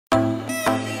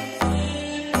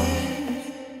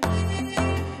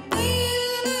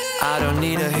I don't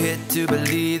need a hit to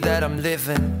believe that I'm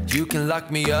living. You can lock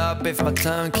me up if my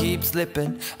tongue keeps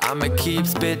slipping. I'ma keep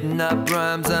spitting up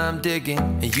rhymes I'm digging,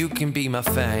 and you can be my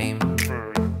fame.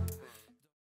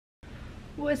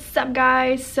 What's up,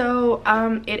 guys? So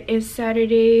it is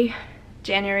Saturday,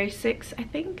 January 6th, I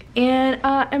think, and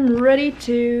I'm ready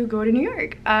to go to New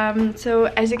York. So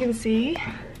as you can see,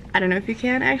 I don't know if you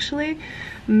can actually,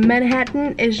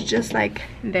 Manhattan is just like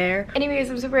there. Anyways,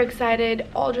 I'm super excited,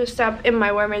 all dressed up in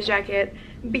my warmest jacket,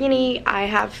 beanie. I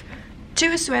have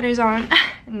 2 sweaters on.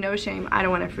 No shame, I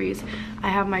don't want to freeze. I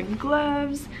have my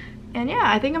gloves, and yeah,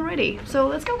 I think I'm ready. So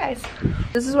let's go, guys.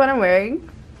 This is what I'm wearing.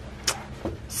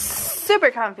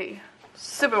 Super comfy,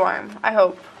 super warm. I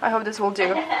hope this will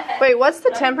do. Wait, what's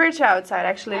the temperature outside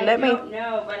actually? I don't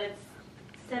know, but it's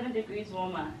 7 degrees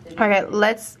warmer. Okay,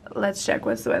 let's check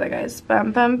what's the weather, guys.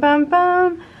 Bum bum bum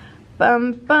bum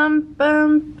bum bum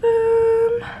bum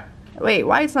bum. Wait,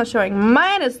 why it's not showing?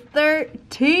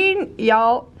 -13,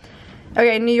 y'all.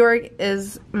 Okay, New York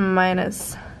is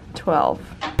 -12.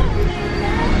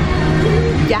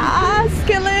 Yes,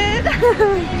 kill it.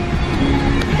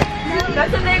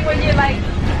 That's the thing when you're like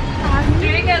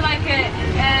doing it like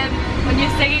when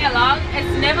you're singing along,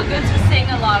 it's never good to sing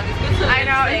along. It's good to I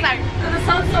know, sing. it's like, because it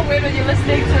sounds so weird when you're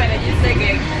listening to it and you're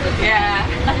singing. Yeah.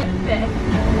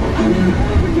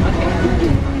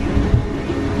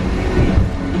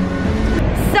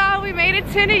 So we made it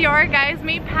to New York, guys.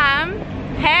 Meet Pam.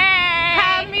 Hey!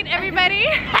 Pam, meet everybody.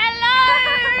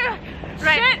 Hello!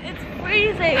 Right. Shit, it's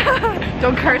freezing.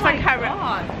 Don't curse on camera.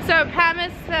 God. So Pam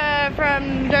is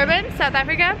from Durban, South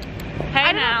Africa.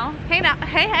 Hey now. Hey now.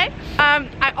 Hey, hey.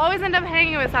 I always end up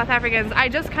hanging with South Africans. I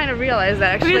just kind of realized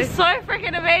that actually. We're so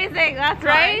freaking amazing. That's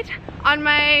right. On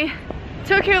my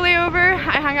Tokyo layover,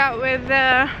 I hung out with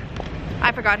I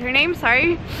forgot her name,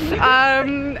 sorry.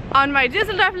 On my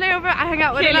Düsseldorf layover, I hung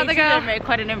out with another girl. Made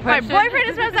quite an impression. My boyfriend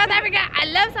is from South Africa. I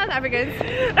love South Africans.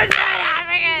 South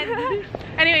Africans.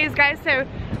 Anyways, guys, so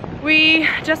we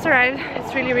just arrived.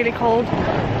 It's really, really cold,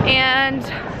 and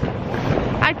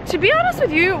to be honest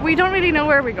with you, we don't really know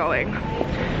where we're going.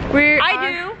 I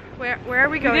do. Where are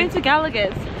we We're going? going to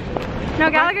Gallagher's. No,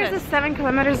 Gallagher's is 7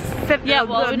 kilometers. Yeah,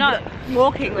 well, we're not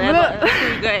walking there, but that's where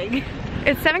we're going.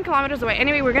 It's 7 kilometers away.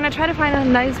 Anyway, we're gonna try to find a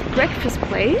nice breakfast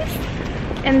place,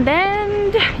 and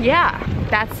then yeah,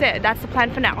 that's it. That's the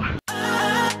plan for now.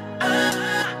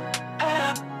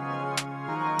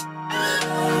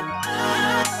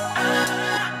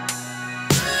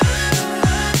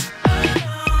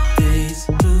 Days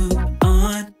move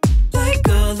on like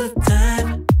all the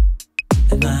time,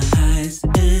 and my highs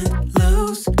and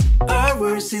lows are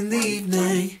worse in the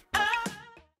evening.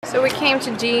 So we came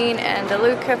to Jean and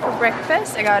DeLuca for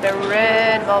breakfast. I got a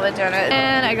red velvet donut,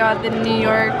 and I got the New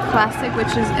York classic,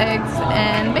 which is eggs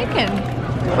and bacon.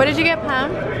 What did you get,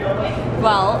 Pam?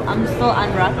 Well, I'm still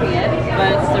unwrapping it,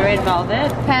 but it's the red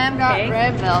velvet. Pam got cake.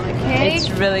 red velvet cake. It's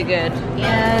really good.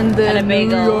 And the a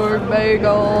bagel. New York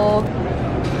bagel.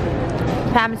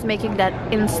 Pam is making that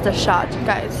Insta shot,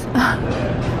 guys.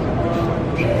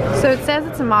 So it says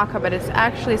it's a maca, but it's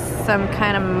actually some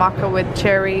kind of maca with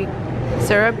cherry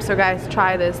syrup. So guys,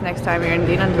 try this next time you're in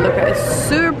Jean and DeLuca. It's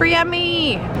super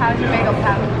yummy. How's your bagel,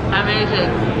 Pam? Amazing.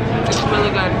 It's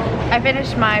really good. I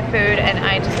finished my food and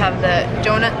I just have the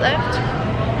donut left.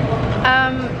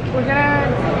 We're gonna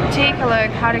take a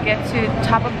look how to get to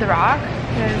top of the rock,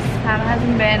 because Pam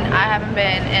hasn't been, I haven't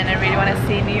been, and I really want to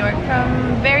see New York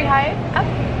from very high up.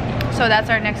 So that's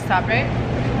our next stop, right?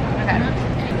 Okay.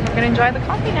 We're gonna enjoy the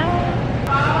coffee now.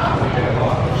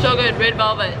 So good, red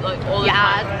velvet, like all the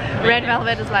time. Yeah, red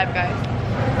velvet is life, guys.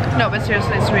 No, but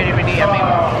seriously, it's really, really yummy.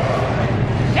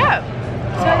 Yeah.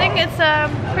 So I think it's a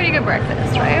pretty good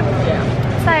breakfast, right? Yeah.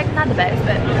 It's like not the best,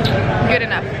 but good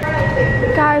enough.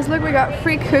 Guys, look, we got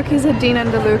free cookies at Jean and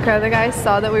DeLuca. The guy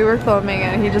saw that we were filming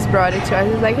and he just brought it to us.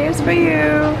 He's like, here's for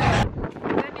you.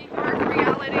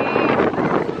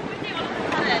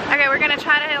 Okay, we're gonna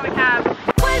try to hail a cab.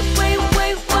 Wait,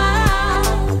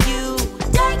 while you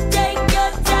take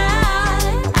your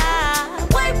time.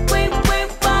 Wait, while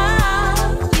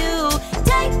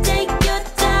you take your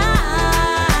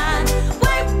time.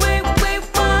 Wait, while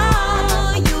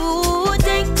you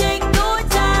take your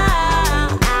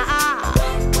time.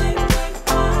 Wait,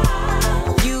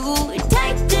 while you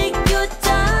take your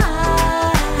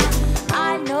time. I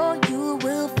know you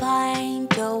will find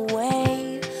your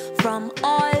way from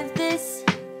all this.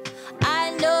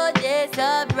 I know there's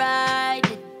a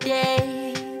brighter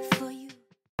day for you.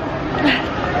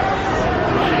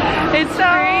 It's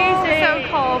so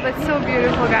cold, but so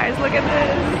beautiful, guys. Look at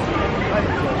this.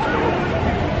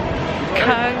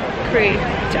 Concrete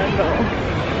jungle.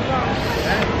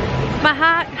 My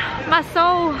My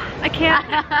soul. I can't.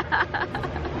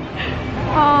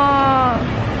 Oh.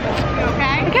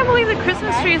 Okay. I can't believe the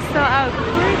Christmas tree is still out.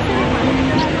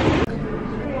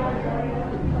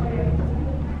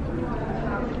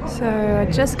 So I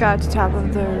just got to top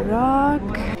of the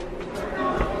rock.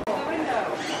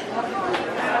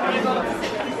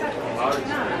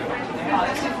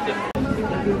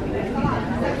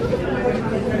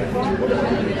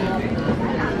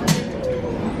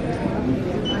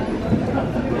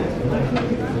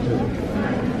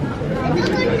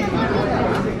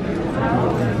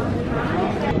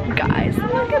 Guys,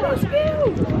 look at this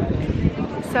view!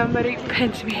 Somebody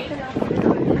pinch me.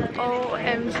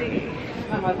 OMG.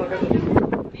 I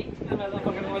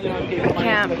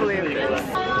can't believe this.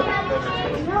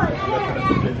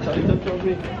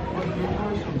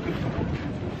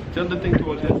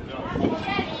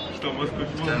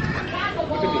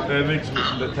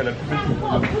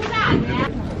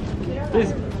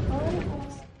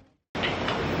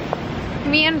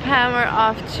 Me and Pam are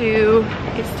off to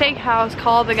a steakhouse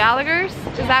called the Gallagher's.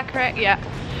 Is that correct? Yeah.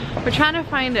 We're trying to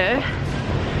find it.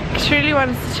 She really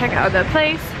wants to check out that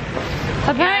place.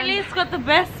 Apparently it's got the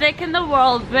best steak in the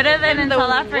world, better than in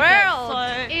South Africa. So.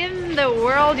 In the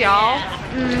world, y'all.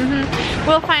 Yeah.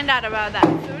 We'll find out about that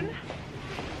soon.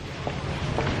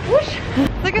 Whoosh.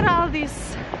 Look at all of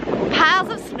these piles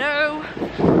of snow.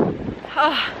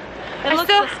 Oh, It looks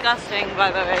disgusting,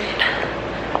 by the way.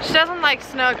 She doesn't like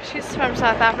snow because she's from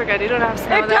South Africa. They don't have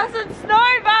snow It there. doesn't snow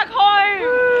back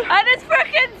home! And it's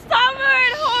freaking summer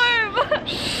at home!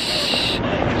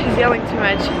 She's yelling too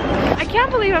much. I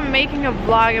can't believe I'm making a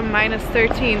vlog in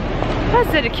 -13. That's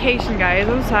dedication, guys.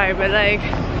 I'm sorry, but like,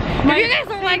 if you guys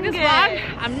don't like this vlog,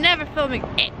 I'm never filming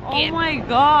it Oh again. my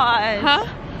god. Huh?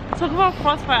 Talk about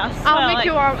frostbite, I swear. I'll make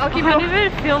you warm. I'll keep I you can't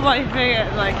even feel my finger,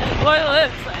 like, my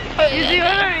lips. You see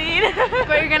what I mean?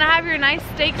 But you're gonna have your nice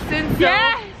steak soon, so.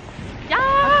 Yes! Yes! I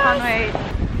can't wait.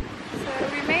 So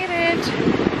we made it.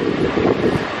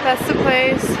 That's the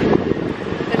place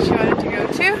that she wanted to go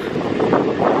to.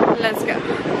 Let's go.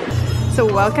 So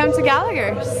welcome to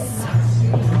Gallagher's.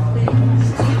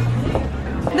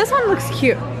 This one looks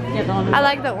cute. I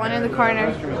like that one in the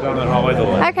corner.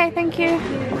 Okay, thank you.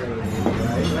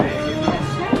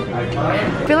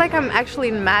 I feel like I'm actually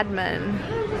in Mad Men.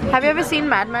 Have you ever seen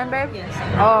Mad Men, babe? Yes.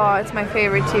 Oh, it's my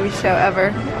favorite TV show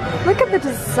ever. Look at the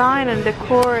design and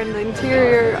decor and the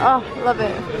interior. Oh, love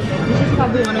it.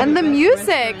 And the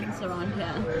music.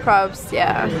 Props,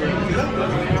 yeah.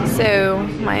 So,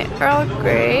 my Earl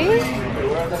Grey.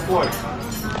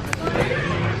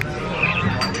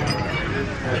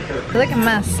 Look at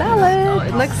my salad.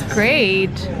 It looks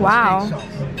great. Wow.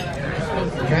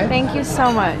 Thank you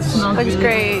so much. Looks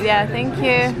great. Yeah, thank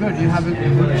you. No, do you have a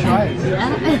good choice?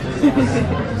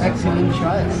 Excellent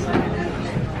choice.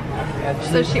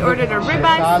 So she ordered a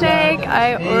ribeye steak.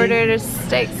 I ordered a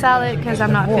steak salad because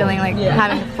I'm not feeling like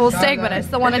having a full steak, but I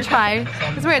still want to try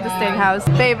because we're at the steakhouse.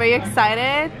 Babe, are you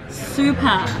excited? Super.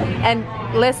 And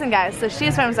listen, guys, so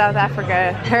she's from South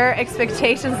Africa. Her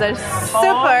expectations are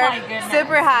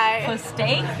super high. For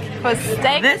steak? For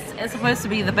steak. This is supposed to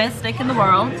be the best steak in the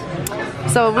world.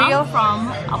 So real. I'm from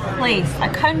a place, a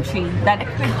country that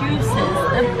produces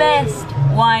the best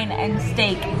wine and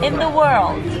steak in the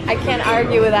world. I can't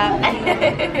argue with that.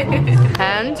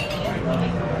 And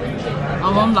I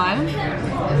won't lie.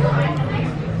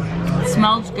 It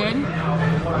smells good.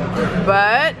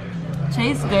 but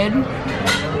Tastes good.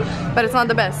 it's not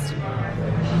the best.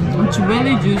 It's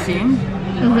really juicy.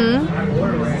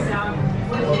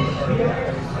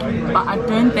 But I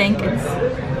don't think it's...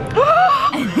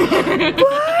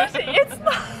 What? It's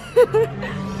not.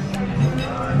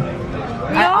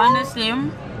 I honestly...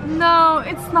 No,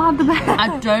 it's not the best.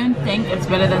 I don't think it's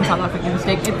better than South African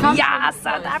steak. It comes Yeah, really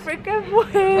South close. Africa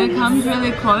It wins. comes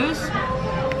really close.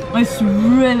 It's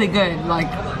really good. Like,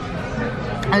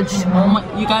 it's just, oh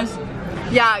my, you guys,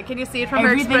 Yeah, can you see it from her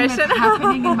everything expression? that's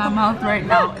happening in my mouth right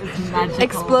now is magical.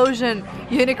 Explosion,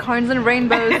 unicorns and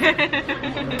rainbows.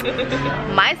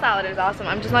 My salad is awesome.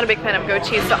 I'm just not a big fan of goat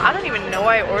cheese, so I don't even know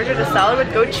why I ordered a salad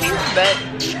with goat cheese, but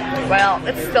well,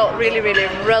 it's still really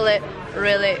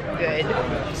good.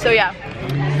 So yeah.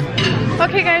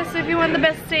 Okay guys, so if you want the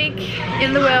best steak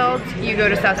in the world, you go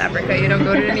to South Africa, you don't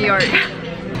go to New York.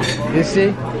 You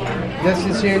see? This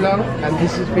is Sri Lanka and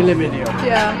this is filet mignon.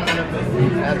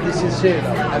 Yeah. And this is Sri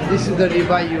Lanka and this is the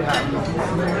ribeye you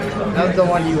have. That's the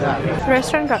one you have. The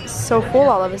restaurant got so full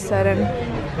all of a sudden.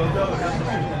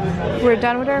 We're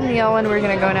done with our meal and we're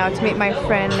gonna go now to meet my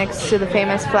friend next to the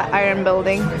famous Flatiron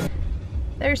building.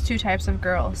 There's two types of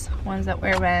girls. Ones that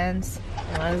wear Vans,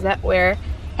 ones that wear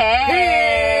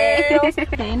Hey!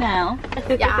 Hey now.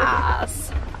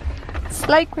 Yes.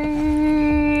 Slide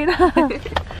queen.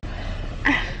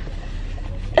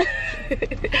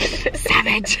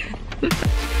 Savage.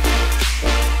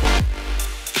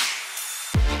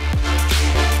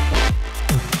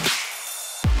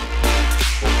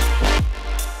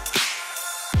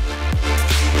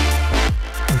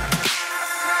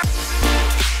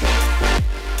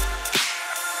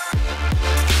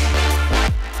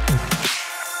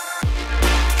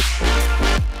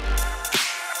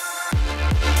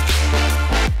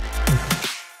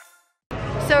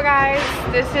 So guys,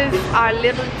 this is our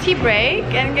little tea break,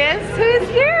 and guess who's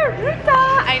here? Ruta!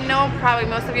 I know probably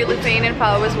most of you Lithuanian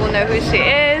followers will know who she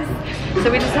is.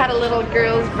 So we just had a little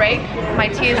girls break. My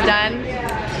tea is done.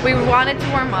 We wanted to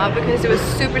warm up because it was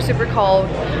super cold,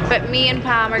 but me and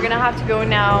Pam are gonna have to go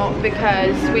now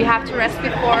because we have to rest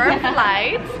before our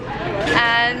flight.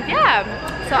 And yeah,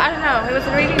 so I don't know, it was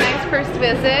a really nice first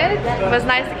visit. It was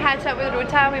nice to catch up with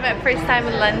Ruta. We met first time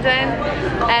in London,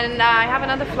 and I have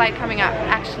another flight coming up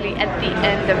actually at the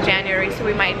end of January, so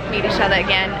we might meet each other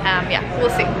again. Yeah, we'll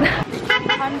see.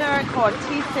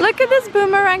 Look at this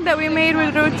boomerang that we made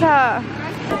with Ruta.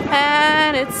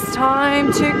 And it's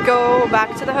time to go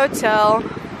back to the hotel.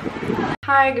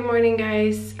 Hi, good morning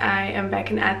guys. I am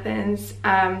back in Athens.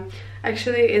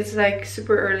 Actually it's like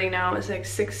super early now. It's like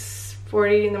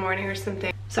 6:40 in the morning or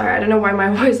something. Sorry, I don't know why my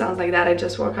voice sounds like that. I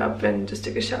just woke up and just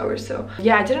took a shower. So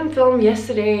yeah, I didn't film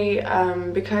yesterday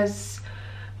because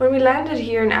when we landed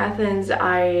here in Athens,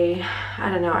 I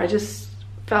don't know, I just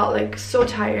felt like so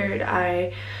tired.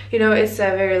 You know, it's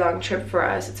a very long trip for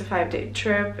us. It's a 5-day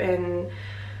trip, and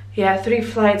yeah, 3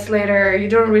 flights later, you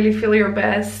don't really feel your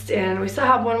best, and we still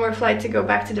have one more flight to go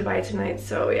back to Dubai tonight.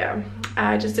 So yeah,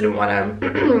 I just didn't want to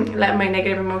let my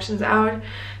negative emotions out.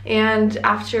 And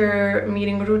after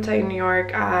meeting Ruta in New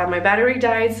York, my battery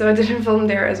died, so I didn't film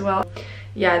there as well.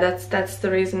 Yeah, that's the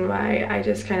reason why I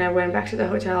just kind of went back to the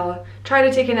hotel, tried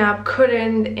to take a nap,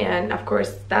 couldn't, and of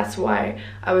course that's why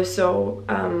I was so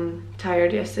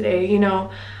tired yesterday. You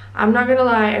know, I'm not gonna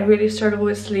lie, I really struggle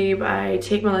with sleep. I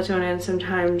take melatonin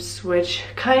sometimes, which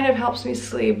kind of helps me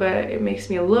sleep, but it makes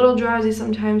me a little drowsy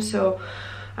sometimes, so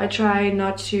I try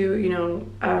not to, you know,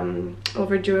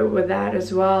 overdo it with that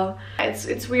as well.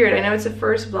 It's weird. I know it's the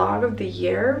first vlog of the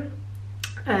year,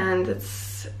 and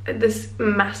it's this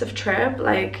massive trip.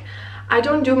 Like, I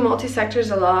don't do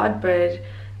multi-sectors a lot, but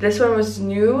this one was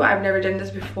new. I've never done this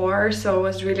before, so I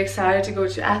was really excited to go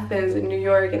to Athens and New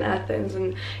York and Athens,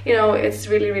 and you know, it's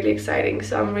really exciting.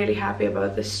 So I'm really happy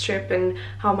about this trip and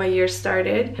how my year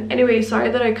started. Anyway, sorry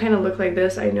that I kind of look like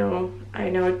this. I know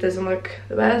it doesn't look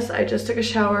the best. I just took a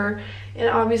shower, and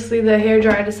obviously the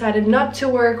hairdryer decided not to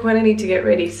work when I need to get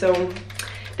ready, so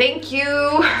thank you.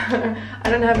 I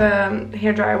don't have a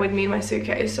hairdryer with me in my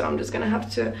suitcase, so I'm just gonna have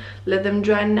to let them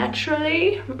dry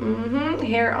naturally.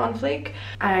 Hair on fleek.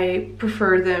 I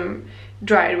prefer them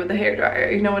dried with the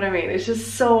hairdryer, you know what I mean? It's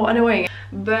just so annoying.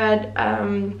 But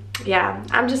yeah,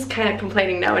 I'm just kind of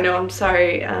complaining now. I know, I'm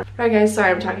sorry. Right guys,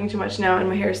 sorry I'm talking too much now and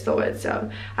my hair is still wet,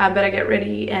 so I better get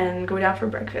ready and go down for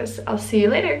breakfast. I'll see you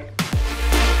later.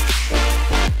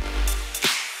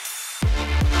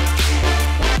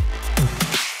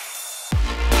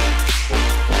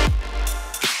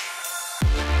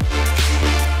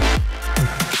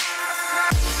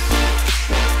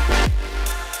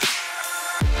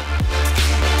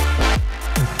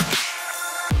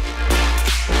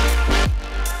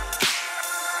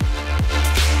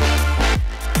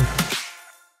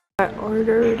 I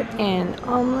ordered an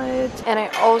omelet, and I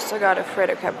also got a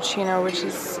Freddo cappuccino, which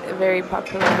is very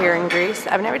popular here in Greece.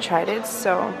 I've never tried it,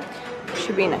 so it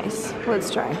should be nice.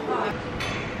 Let's try.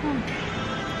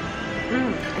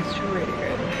 It's really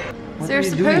good. So you're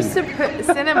supposed to put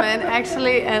cinnamon,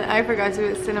 actually, and I forgot to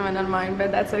put cinnamon on mine, but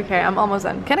that's okay. I'm almost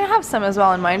done. Can I have some as well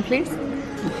on mine, please?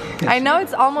 I know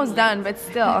it's almost done, but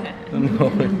still.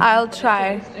 No. I'll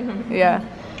try. Yeah.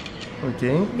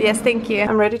 Okay. Yes, thank you.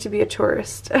 I'm ready to be a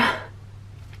tourist.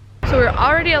 So we're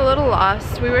already a little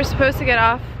lost. We were supposed to get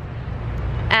off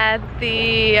at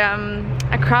the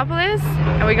Acropolis,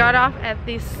 and we got off at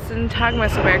the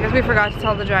Syntagma Square because we forgot to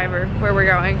tell the driver where we're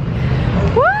going.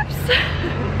 Whoops!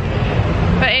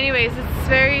 But anyways, it's a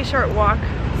very short walk,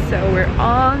 so we're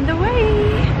on the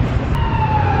way.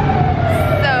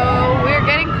 So we're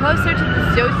getting closer to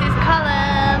the Zosis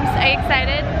columns. Are you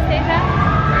excited, Stacia?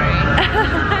 Very.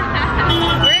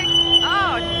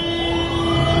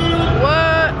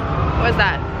 What was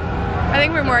that? I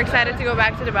think we're more excited to go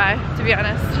back to Dubai, to be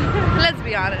honest. Let's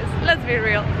be honest. Let's be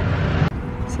real.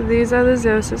 So these are the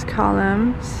Zosis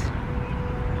columns.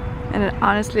 And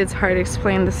honestly, it's hard to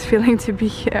explain this feeling to be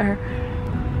here.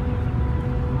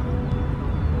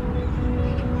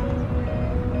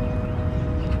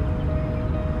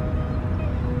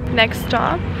 Next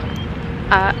stop,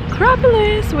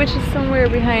 Acropolis, which is somewhere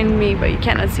behind me, but you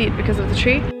cannot see it because of the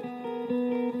tree.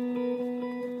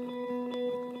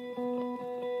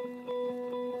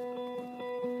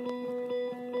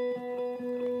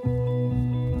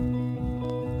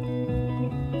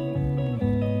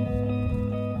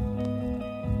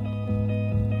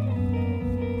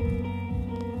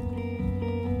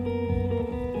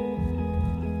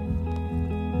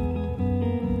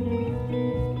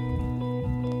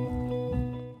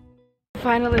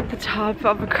 Finally at the top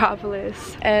of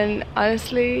Acropolis, and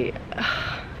honestly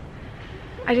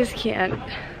I just can't,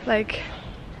 like,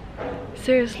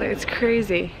 seriously, it's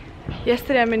crazy.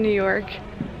 Yesterday I'm in New York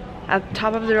at the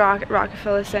top of the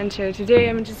Rockefeller Center. Today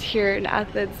I'm just here in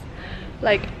Athens.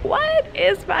 Like, what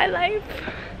is my life?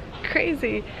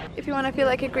 Crazy. If you want to feel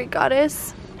like a Greek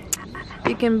goddess,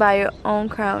 you can buy your own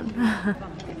crown.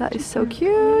 That is so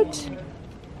cute.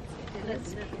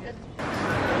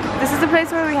 This is the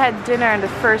place where we had dinner on the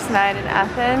first night in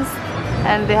Athens,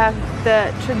 and they have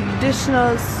the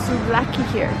traditional souvlaki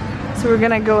here. So we're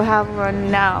gonna go have one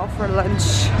now for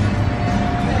lunch.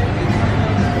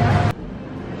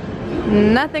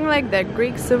 Nothing like the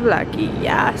Greek souvlaki,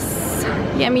 yes.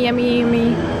 Yummy, yummy,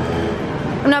 yummy.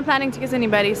 I'm not planning to kiss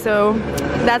anybody, so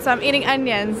that's why I'm eating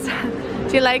onions.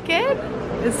 Do you like it?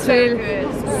 It's so really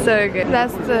good. So good.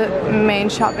 That's the main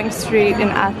shopping street in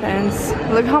Athens.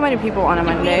 Look how many people on a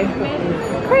Monday.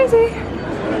 Crazy.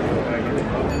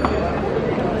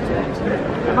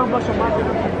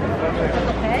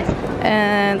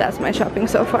 And that's my shopping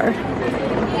so far.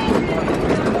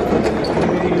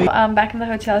 Back in the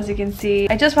hotel, as you can see,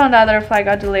 I just found out that our flight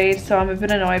got delayed, so I'm a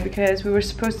bit annoyed because we were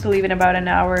supposed to leave in about an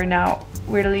hour. Now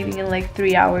we're leaving in like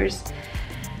 3 hours.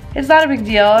 It's not a big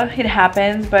deal, it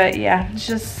happens, but yeah, it's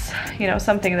just, you know,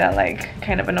 something that like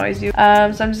kind of annoys you. So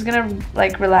I'm just gonna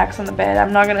like relax on the bed.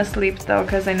 I'm not gonna sleep though,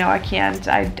 because I know I can't.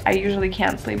 I usually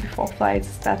can't sleep before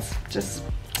flights. That's just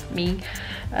me.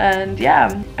 And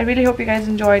yeah, I really hope you guys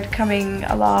enjoyed coming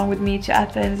along with me to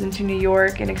Athens and to New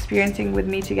York and experiencing with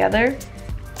me together.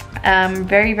 I'm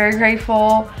very, very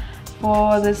grateful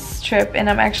for this trip, and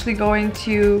I'm actually going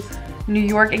to New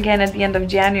York again at the end of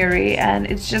January, and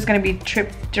it's just gonna be a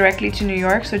trip directly to New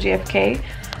York, so JFK.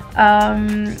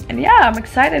 And yeah, I'm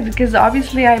excited because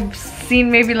obviously I've seen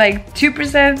maybe like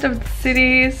 2% of the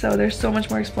city, so there's so much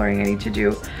more exploring I need to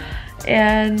do.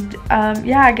 And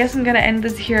yeah, I guess I'm gonna end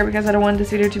this here because I don't want this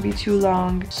video to be too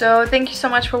long. So thank you so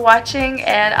much for watching,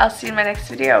 and I'll see you in my next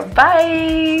video.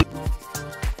 Bye!